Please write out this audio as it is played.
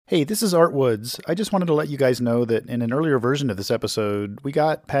Hey, this is Art Woods. I just wanted to let you guys know that in an earlier version of this episode, we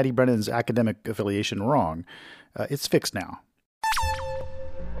got Patty Brennan's academic affiliation wrong. It's fixed now.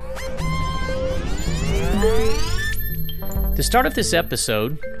 The start of this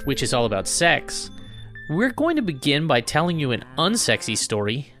episode, which is all about sex, we're going to begin by telling you an unsexy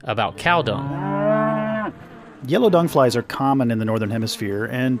story about cow dung. Yellow dung flies are common in the Northern Hemisphere,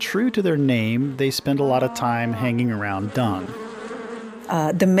 and true to their name, they spend a lot of time hanging around dung.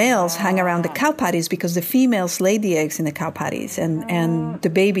 The males hang around the cow patties because the females lay the eggs in the cow patties, and the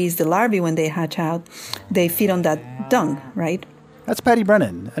babies, the larvae, when they hatch out, they feed on that dung, right? That's Patty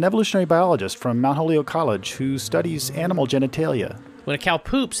Brennan, an evolutionary biologist from Mount Holyoke College who studies animal genitalia. When a cow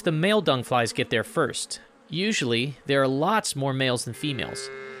poops, the male dung flies get there first. Usually, there are lots more males than females.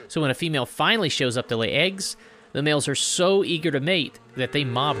 So when a female finally shows up to lay eggs, the males are so eager to mate that they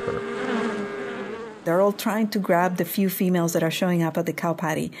mob her. They're all trying to grab the few females that are showing up at the cow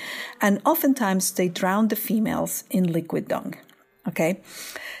patty. And oftentimes they drown the females in liquid dung. Okay?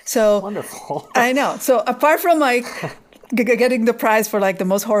 So wonderful. I know. So apart from like getting the prize for like the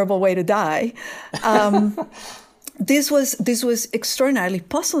most horrible way to die, this was extraordinarily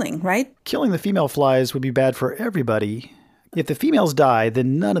puzzling, right? Killing the female flies would be bad for everybody. If the females die,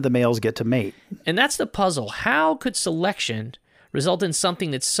 then none of the males get to mate. And that's the puzzle. How could selection result in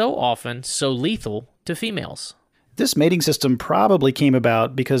something that's so often so lethal to females? This mating system probably came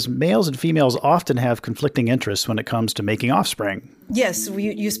about because males and females often have conflicting interests when it comes to making offspring. Yes,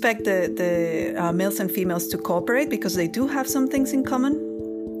 you expect the males and females to cooperate because they do have some things in common.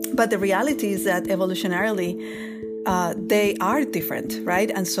 But the reality is that evolutionarily, they are different,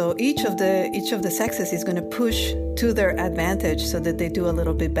 right? And so each of the sexes is going to push to their advantage so that they do a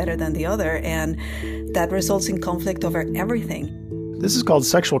little bit better than the other, and that results in conflict over everything. This is called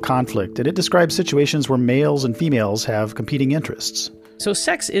sexual conflict, and it describes situations where males and females have competing interests. So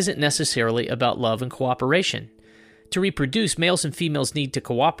sex isn't necessarily about love and cooperation. To reproduce, males and females need to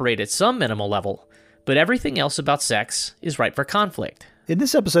cooperate at some minimal level, but everything else about sex is ripe for conflict. In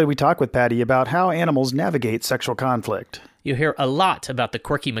this episode, we talk with Patty about how animals navigate sexual conflict. You'll hear a lot about the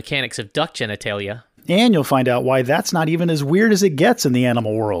quirky mechanics of duck genitalia. And you'll find out why that's not even as weird as it gets in the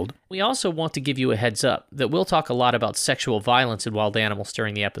animal world. We also want to give you a heads up that we'll talk a lot about sexual violence in wild animals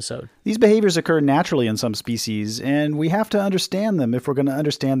during the episode. These behaviors occur naturally in some species, and we have to understand them if we're going to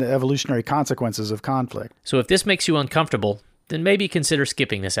understand the evolutionary consequences of conflict. So if this makes you uncomfortable, then maybe consider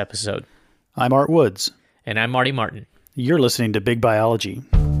skipping this episode. I'm Art Woods. And I'm Marty Martin. You're listening to Big Biology.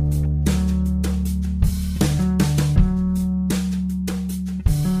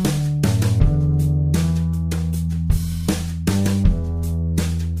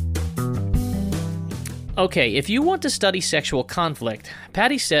 Okay, if you want to study sexual conflict,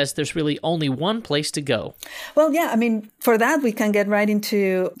 Patty says there's really only one place to go. Well, yeah, I mean, for that we can get right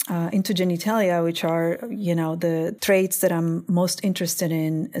into genitalia, which are, the traits that I'm most interested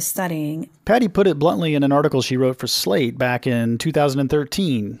in studying. Patty put it bluntly in an article she wrote for Slate back in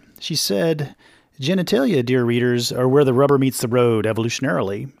 2013. She said, "Genitalia, dear readers, are where the rubber meets the road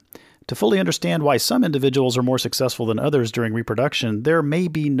evolutionarily. To fully understand why some individuals are more successful than others during reproduction, there may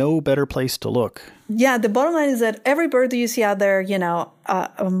be no better place to look." Yeah, the bottom line is that every bird that you see out there,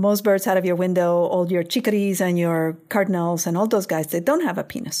 most birds out of your window, all your chickadees and your cardinals and all those guys, they don't have a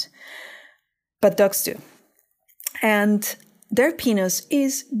penis. But ducks do. And their penis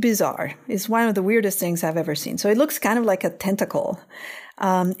is bizarre. It's one of the weirdest things I've ever seen. So it looks kind of like a tentacle.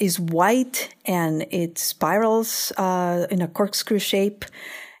 It's white and it spirals in a corkscrew shape.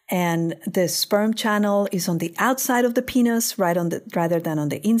 And the sperm channel is on the outside of the penis rather than on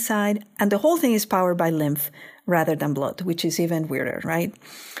the inside. And the whole thing is powered by lymph rather than blood, which is even weirder, right?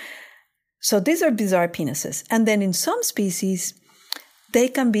 So these are bizarre penises. And then in some species, they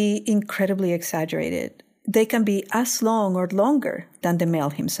can be incredibly exaggerated. They can be as long or longer than the male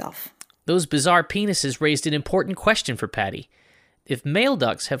himself. Those bizarre penises raised an important question for Patty. If male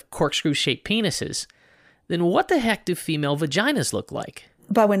ducks have corkscrew-shaped penises, then what the heck do female vaginas look like?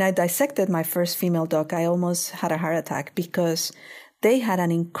 But when I dissected my first female duck, I almost had a heart attack because they had an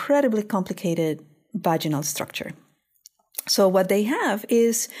incredibly complicated vaginal structure. So what they have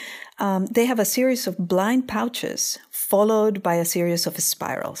is they have a series of blind pouches followed by a series of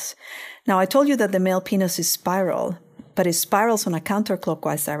spirals. Now, I told you that the male penis is spiral, but it spirals on a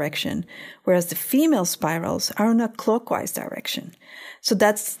counterclockwise direction, whereas the female spirals are in a clockwise direction. So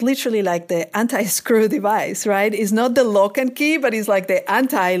that's literally like the anti-screw device, right? It's not the lock and key, but it's like the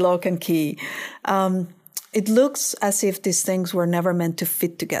anti-lock and key. It looks as if these things were never meant to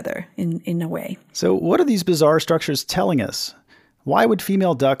fit together in a way. So what are these bizarre structures telling us? Why would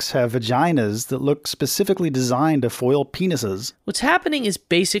female ducks have vaginas that look specifically designed to foil penises? What's happening is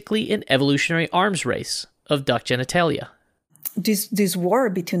basically an evolutionary arms race of duck genitalia. This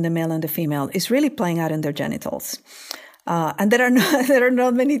war between the male and the female is really playing out in their genitals. And there are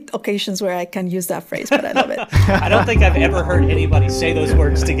not many occasions where I can use that phrase, but I love it. I don't think I've ever heard anybody say those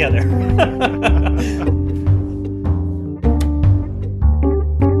words together.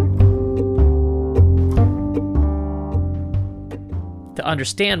 To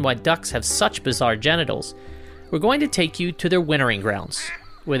understand why ducks have such bizarre genitals, we're going to take you to their wintering grounds,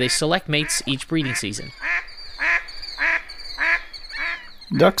 where they select mates each breeding season.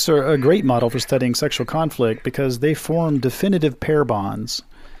 Ducks are a great model for studying sexual conflict because they form definitive pair bonds.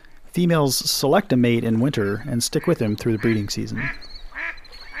 Females select a mate in winter and stick with him through the breeding season.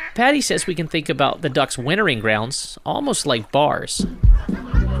 Patty says we can think about the ducks' wintering grounds almost like bars.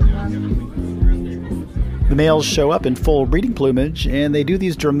 The males show up in full breeding plumage, and they do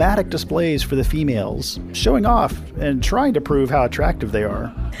these dramatic displays for the females, showing off and trying to prove how attractive they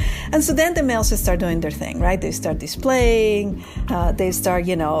are. And so then the males start doing their thing, right? They start displaying, they start,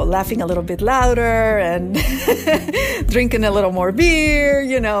 laughing a little bit louder and drinking a little more beer,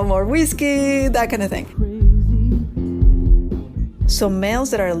 more whiskey, that kind of thing. So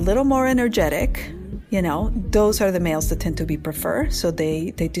males that are a little more energetic, those are the males that tend to be preferred. So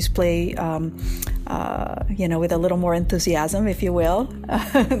they display, with a little more enthusiasm, if you will.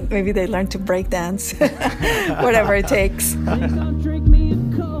 Maybe they learn to break dance, whatever it takes.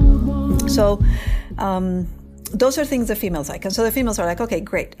 So those are things the females like. And so the females are like, okay,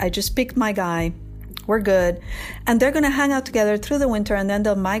 great. I just picked my guy. We're good. And they're going to hang out together through the winter, and then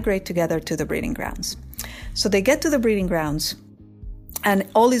they'll migrate together to the breeding grounds. So they get to the breeding grounds. And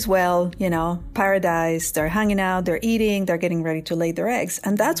all is well, paradise, they're hanging out, they're eating, they're getting ready to lay their eggs.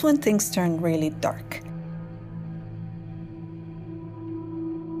 And that's when things turn really dark.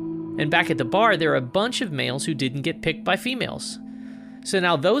 And back at the bar, there are a bunch of males who didn't get picked by females. So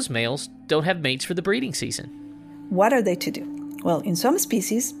now those males don't have mates for the breeding season. What are they to do? Well, in some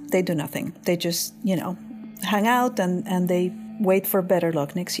species, they do nothing. They just, hang out and they wait for better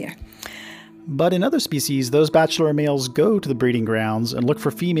luck next year. But in other species, those bachelor males go to the breeding grounds and look for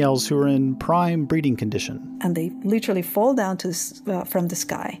females who are in prime breeding condition. And they literally fall down from the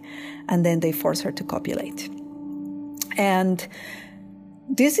sky, and then they force her to copulate. And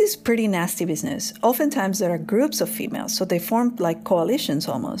this is pretty nasty business. Oftentimes there are groups of females, so they form like coalitions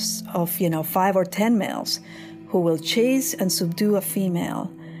almost of 5 or 10 males who will chase and subdue a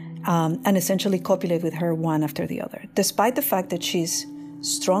female and essentially copulate with her one after the other, despite the fact that she's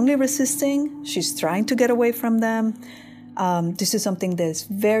strongly resisting, she's trying to get away from them. This is something that is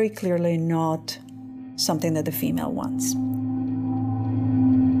very clearly not something that the female wants.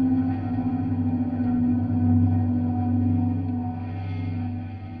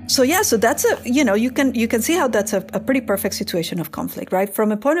 So that's you can see how that's a pretty perfect situation of conflict, right?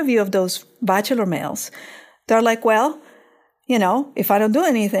 From a point of view of those bachelor males, they're like, well, if I don't do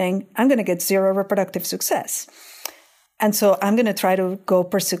anything, I'm going to get zero reproductive success. And so I'm going to try to go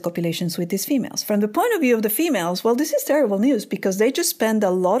pursue copulations with these females. From the point of view of the females, well, this is terrible news because they just spend a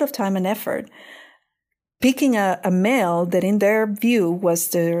lot of time and effort picking a male that in their view was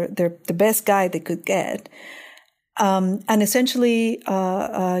the best guy they could get. And essentially,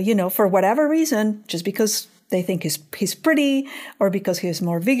 for whatever reason, just because they think he's pretty or because he's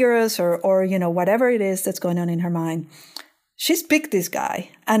more vigorous or whatever it is that's going on in her mind, she's picked this guy.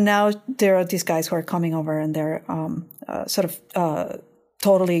 And now there are these guys who are coming over and they're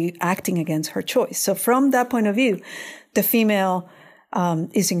totally acting against her choice. So from that point of view, the female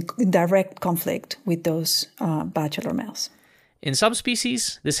is in direct conflict with those bachelor males. In some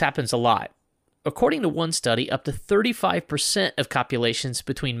species, this happens a lot. According to one study, up to 35% of copulations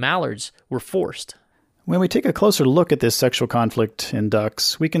between mallards were forced. When we take a closer look at this sexual conflict in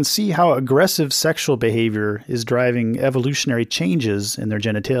ducks, we can see how aggressive sexual behavior is driving evolutionary changes in their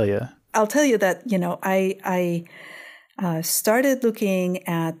genitalia. I'll tell you that, I started looking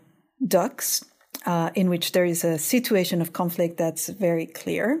at ducks in which there is a situation of conflict that's very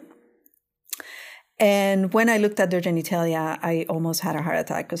clear. And when I looked at their genitalia, I almost had a heart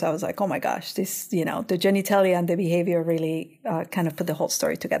attack because I was like, oh my gosh, this, the genitalia and the behavior really kind of put the whole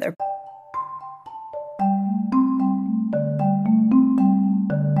story together.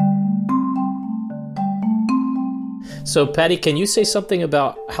 So, Patty, can you say something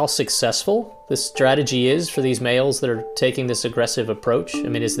about how successful this strategy is for these males that are taking this aggressive approach? I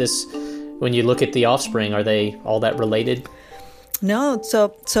mean, is this, when you look at the offspring, are they all that related? No,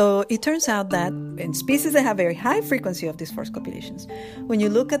 so it turns out that in species that have very high frequency of these forced copulations, when you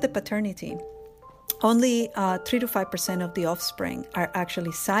look at the paternity, Only 3 to 5% of the offspring are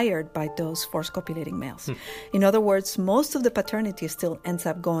actually sired by those forced copulating males. In other words, most of the paternity still ends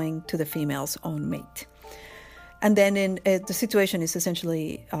up going to the female's own mate. And then the situation is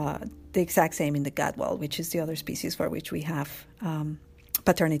essentially the exact same in the gadwall, which is the other species for which we have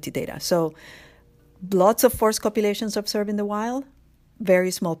paternity data. So lots of forced copulations observed in the wild.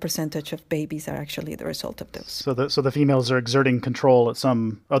 Very small percentage of babies are actually the result of those. So the females are exerting control at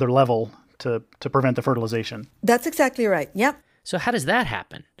some other level to prevent the fertilization. That's exactly right. Yep. So how does that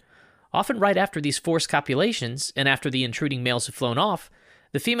happen? Often right after these forced copulations and after the intruding males have flown off,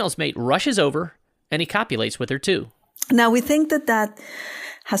 the female's mate rushes over and he copulates with her too. Now, we think that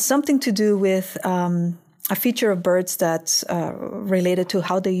has something to do with a feature of birds that's related to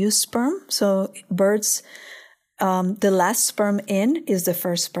how they use sperm. So birds, the last sperm in is the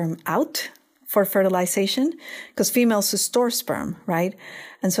first sperm out for fertilization, because females store sperm, right?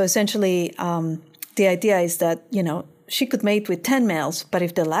 And so essentially, the idea is that, she could mate with 10 males, but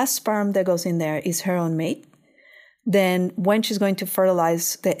if the last sperm that goes in there is her own mate, then when she's going to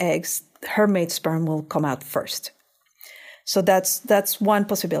fertilize the eggs, her mate sperm will come out first. So that's one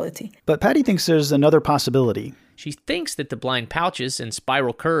possibility. But Patty thinks there's another possibility. She thinks that the blind pouches and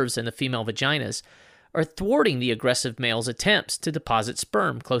spiral curves in the female vaginas are thwarting the aggressive male's attempts to deposit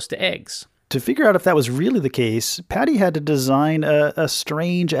sperm close to eggs. To figure out if that was really the case, Patty had to design a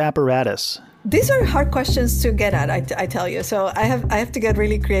strange apparatus. These are hard questions to get at, I tell you. So I have to get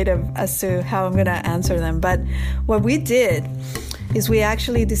really creative as to how I'm going to answer them. But what we did is we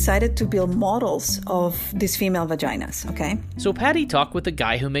actually decided to build models of these female vaginas, okay? So Patty talked with the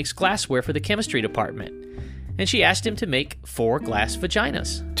guy who makes glassware for the chemistry department, and she asked him to make 4 glass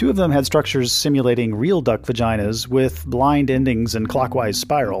vaginas. 2 of them had structures simulating real duck vaginas with blind endings and clockwise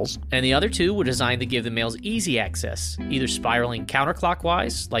spirals. And the other 2 were designed to give the males easy access, either spiraling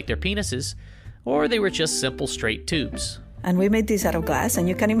counterclockwise, like their penises, or they were just simple straight tubes. And we made these out of glass, and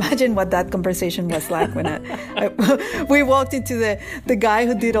you can imagine what that conversation was like when we walked into the guy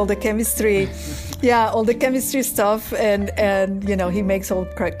who did all the chemistry, all the chemistry stuff, and he makes all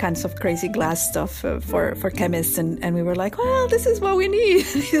kinds of crazy glass stuff for chemists, and we were like, well, this is what we need.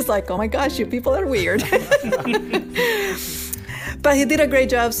 He's like, oh my gosh, you people are weird. But he did a great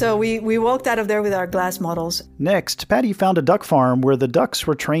job, so we walked out of there with our glass models. Next, Patty found a duck farm where the ducks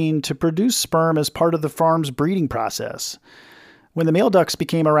were trained to produce sperm as part of the farm's breeding process. When the male ducks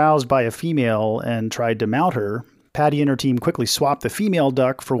became aroused by a female and tried to mount her, Patty and her team quickly swapped the female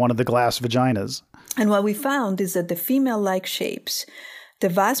duck for one of the glass vaginas. And what we found is that the female-like shapes, the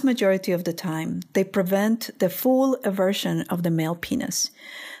vast majority of the time, they prevent the full eversion of the male penis.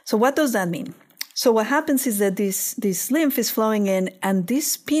 So what does that mean? So what happens is that this lymph is flowing in, and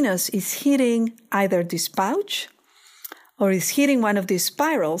this penis is hitting either this pouch or is hitting one of these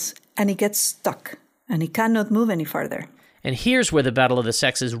spirals, and it gets stuck, and it cannot move any further. And here's where the battle of the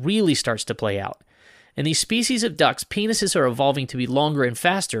sexes really starts to play out. In these species of ducks, penises are evolving to be longer and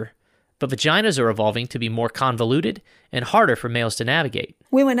faster, but vaginas are evolving to be more convoluted and harder for males to navigate.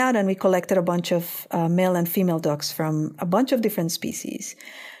 We went out and we collected a bunch of male and female ducks from a bunch of different species,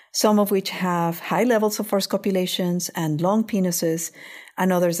 some of which have high levels of forced copulations and long penises,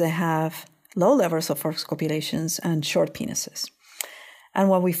 and others that have low levels of forced copulations and short penises. And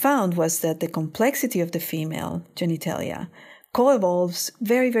what we found was that the complexity of the female genitalia co-evolves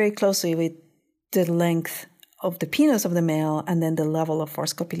very, very closely with the length of the penis of the male and then the level of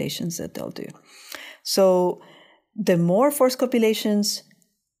forced copulations that they'll do. So the more forced copulations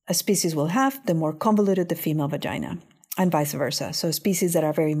a species will have, the more convoluted the female vagina, and vice versa. So species that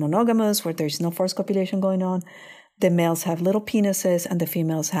are very monogamous, where there's no forced copulation going on, the males have little penises and the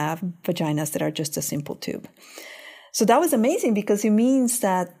females have vaginas that are just a simple tube. So that was amazing because it means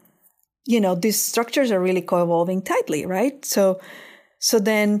that, these structures are really co-evolving tightly, right? So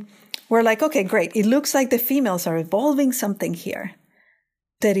then we're like, okay, great. It looks like the females are evolving something here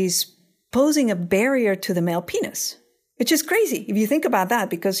that is posing a barrier to the male penis, which is crazy if you think about that,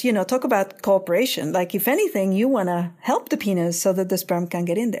 because, talk about cooperation. Like, if anything, you want to help the penis so that the sperm can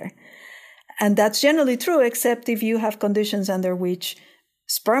get in there. And that's generally true, except if you have conditions under which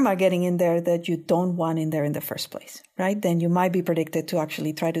sperm are getting in there that you don't want in there in the first place, right? Then you might be predicted to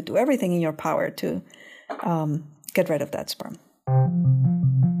actually try to do everything in your power to get rid of that sperm.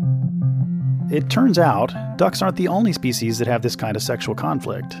 It turns out ducks aren't the only species that have this kind of sexual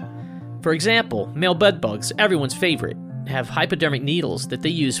conflict. For example, male bedbugs, everyone's favorite, have hypodermic needles that they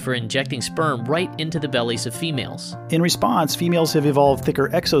use for injecting sperm right into the bellies of females. In response, females have evolved thicker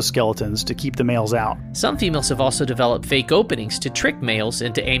exoskeletons to keep the males out. Some females have also developed fake openings to trick males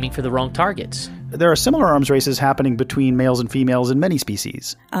into aiming for the wrong targets. there are similar arms races happening between males and females in many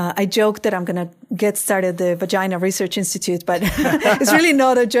species. I joke that I'm going to get started the Vagina Research Institute, but it's really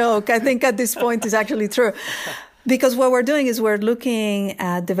not a joke. I think at this point it's actually true. Because what we're doing is we're looking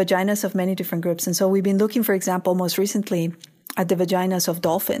at the vaginas of many different groups. And so we've been looking, for example, most recently at the vaginas of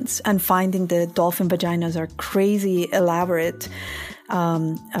dolphins and finding that dolphin vaginas are crazy elaborate.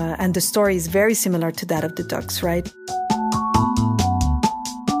 And the story is very similar to that of the ducks, right?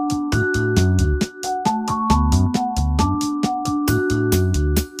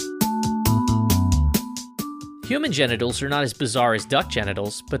 Human genitals are not as bizarre as duck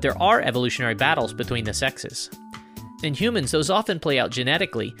genitals, but there are evolutionary battles between the sexes. In humans, those often play out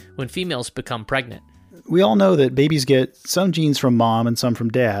genetically when females become pregnant. We all know that babies get some genes from mom and some from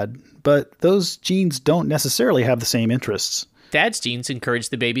dad, but those genes don't necessarily have the same interests. Dad's genes encourage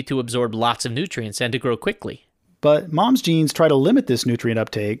the baby to absorb lots of nutrients and to grow quickly. But mom's genes try to limit this nutrient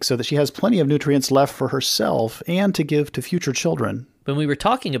uptake so that she has plenty of nutrients left for herself and to give to future children. When we were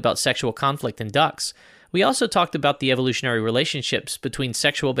talking about sexual conflict in ducks, we also talked about the evolutionary relationships between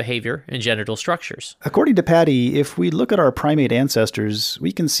sexual behavior and genital structures. According to Patty, if we look at our primate ancestors,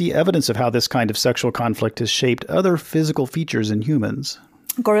 we can see evidence of how this kind of sexual conflict has shaped other physical features in humans.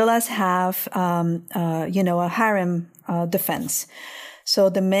 Gorillas have, a harem defense. So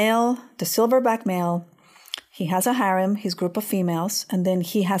the male, the silverback male, he has a harem, his group of females, and then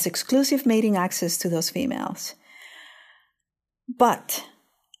he has exclusive mating access to those females. But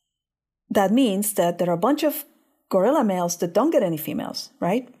that means that there are a bunch of gorilla males that don't get any females,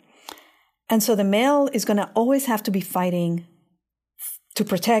 right? And so the male is going to always have to be fighting to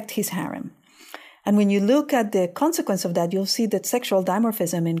protect his harem. And when you look at the consequence of that, you'll see that sexual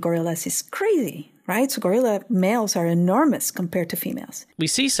dimorphism in gorillas is crazy, right? So gorilla males are enormous compared to females. We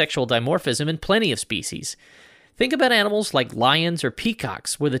see sexual dimorphism in plenty of species. Think about animals like lions or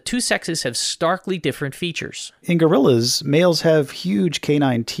peacocks, where the two sexes have starkly different features. In gorillas, males have huge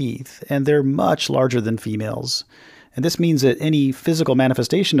canine teeth, and they're much larger than females. And this means that any physical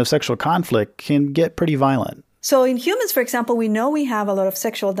manifestation of sexual conflict can get pretty violent. So in humans, for example, we know we have a lot of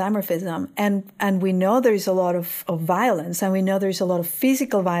sexual dimorphism, and we know there is a lot of violence, and we know there is a lot of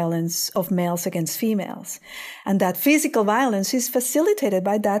physical violence of males against females. And that physical violence is facilitated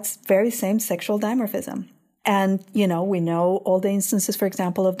by that very same sexual dimorphism. And, we know all the instances, for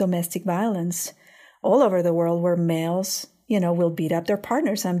example, of domestic violence all over the world where males, will beat up their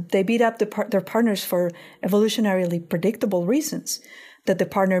partners. And they beat up their partners for evolutionarily predictable reasons, that the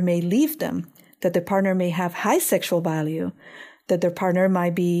partner may leave them, that the partner may have high sexual value, that their partner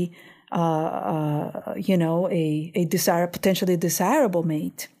might be, a potentially desirable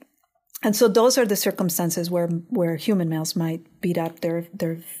mate. And so those are the circumstances where human males might beat up their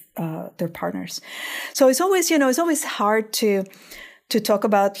partners. So it's always hard to talk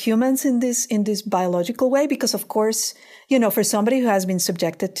about humans in this biological way, because of course, for somebody who has been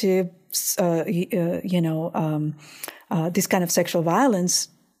subjected to this kind of sexual violence,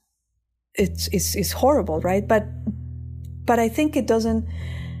 it's horrible, right? But I think it doesn't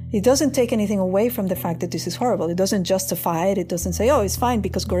take anything away from the fact that this is horrible. It doesn't justify it. It doesn't say, oh, it's fine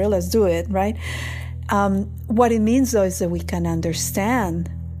because gorillas do it, right? What it means, though, is that we can understand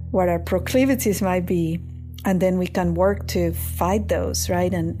what our proclivities might be, and then we can work to fight those,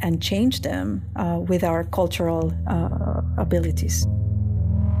 right, and change them with our cultural abilities.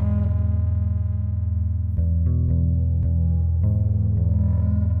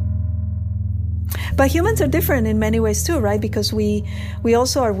 But humans are different in many ways too, right? Because we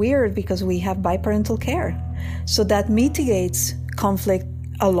also are weird because we have biparental care. So that mitigates conflict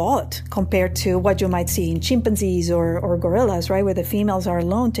a lot compared to what you might see in chimpanzees or gorillas, right? Where the females are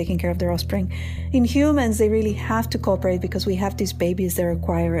alone taking care of their offspring. In humans, they really have to cooperate because we have these babies that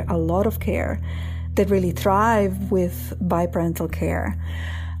require a lot of care, that really thrive with biparental care.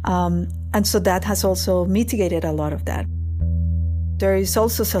 And so that has also mitigated a lot of that. There is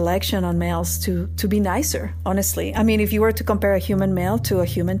also selection on males to be nicer, honestly. I mean, if you were to compare a human male to a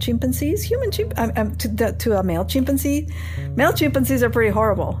human chimpanzee, to a male chimpanzees are pretty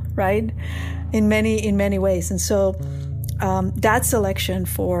horrible, right? In many ways. And so that selection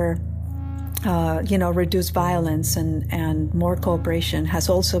for reduced violence and more cooperation has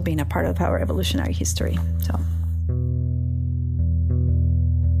also been a part of our evolutionary history. So.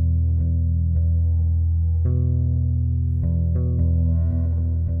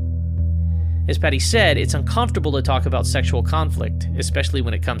 As Patty said, it's uncomfortable to talk about sexual conflict, especially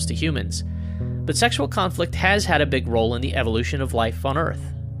when it comes to humans. But sexual conflict has had a big role in the evolution of life on Earth.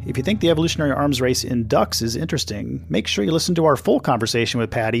 If you think the evolutionary arms race in ducks is interesting, make sure you listen to our full conversation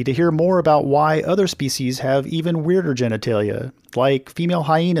with Patty to hear more about why other species have even weirder genitalia, like female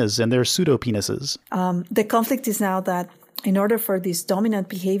hyenas and their pseudopenises. The conflict is now that in order for this dominant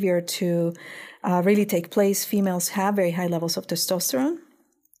behavior to really take place, females have very high levels of testosterone.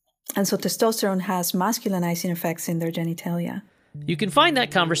 And so testosterone has masculinizing effects in their genitalia. You can find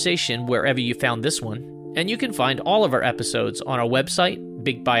that conversation wherever you found this one. And you can find all of our episodes on our website,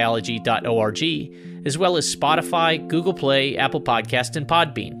 bigbiology.org, as well as Spotify, Google Play, Apple Podcast, and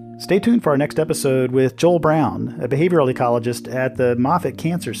Podbean. Stay tuned for our next episode with Joel Brown, a behavioral ecologist at the Moffitt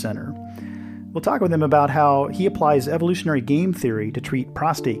Cancer Center. We'll talk with him about how he applies evolutionary game theory to treat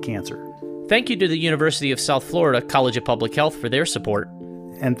prostate cancer. Thank you to the University of South Florida College of Public Health for their support.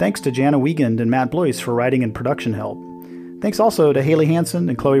 And thanks to Jana Wiegand and Matt Blois for writing and production help. Thanks also to Haley Hansen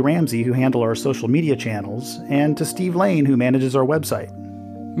and Chloe Ramsey, who handle our social media channels, and to Steve Lane, who manages our website.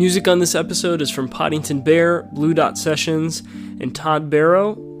 Music on this episode is from Poddington Bear, Blue Dot Sessions, and Todd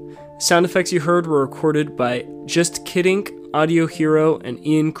Barrow. Sound effects you heard were recorded by Just Kidding, Audio Hero, and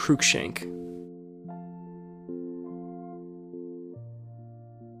Ian Cruikshank.